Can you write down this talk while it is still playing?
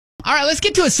All right, let's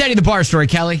get to a Setting the Bar story,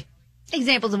 Kelly.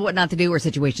 Examples of what not to do or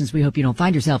situations we hope you don't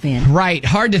find yourself in. Right.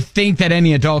 Hard to think that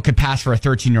any adult could pass for a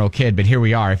 13-year-old kid, but here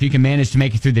we are. If you can manage to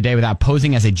make it through the day without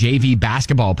posing as a JV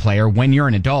basketball player when you're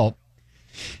an adult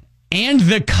and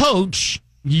the coach,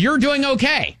 you're doing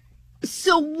okay.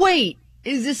 So wait,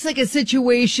 is this like a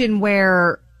situation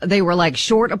where they were like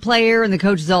short a player and the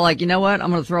coach is all like, you know what,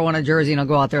 I'm going to throw on a jersey and I'll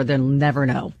go out there, they'll never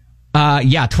know.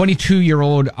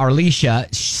 22-year-old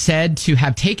Arlisha said to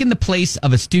have taken the place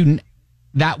of a student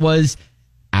that was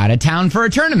out of town for a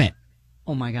tournament.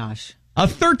 Oh my gosh. A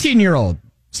 13-year-old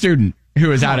student who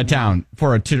was out of town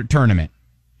for a tournament.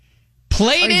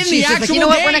 Played in the actual game. You know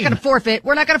what? We're not going to forfeit.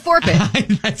 We're not going to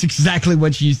forfeit. That's exactly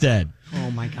what she said.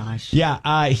 Oh my gosh.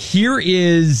 Yeah. Here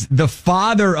is the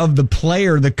father of the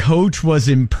player the coach was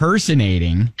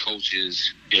impersonating.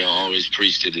 Coaches, always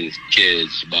preach to the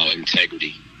kids about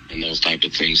integrity and those type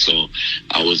of things. So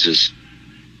I was just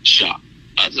shocked.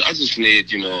 I just need,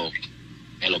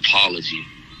 an apology,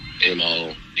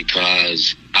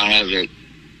 because I haven't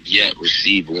yet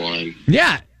received one.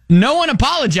 Yeah. No one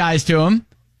apologized to him.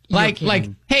 Like,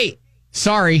 hey,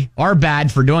 sorry, our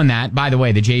bad for doing that. By the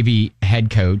way, the JV head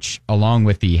coach, along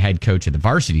with the head coach of the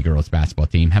varsity girls basketball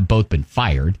team, have both been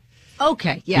fired.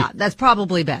 Okay, yeah, that's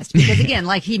probably best. Because again,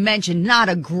 like he mentioned, not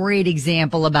a great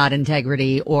example about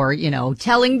integrity or,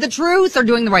 telling the truth or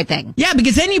doing the right thing. Yeah,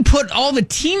 because then you put all the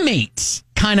teammates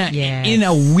kind of in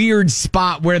a weird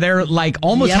spot where they're like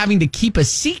almost having to keep a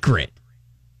secret.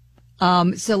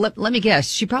 So let me guess,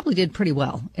 she probably did pretty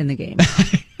well in the game.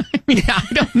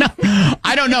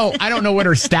 I don't know what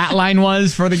her stat line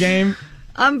was for the game.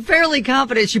 I'm fairly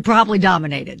confident she probably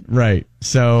dominated. Right.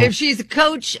 So if she's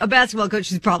a basketball coach,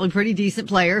 she's probably a pretty decent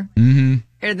player. Mm-hmm.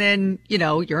 And then,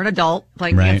 you're an adult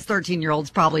playing against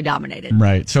 13-year-olds, probably dominated.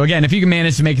 Right. So again, if you can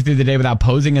manage to make it through the day without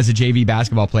posing as a JV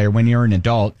basketball player when you're an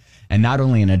adult, and not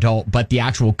only an adult, but the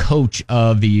actual coach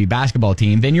of the basketball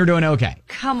team, then you're doing okay.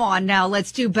 Come on now,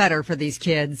 let's do better for these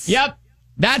kids. Yep.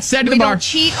 That's Setting the Bar. We don't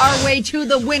cheat our way to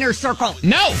the winner's circle.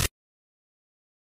 No.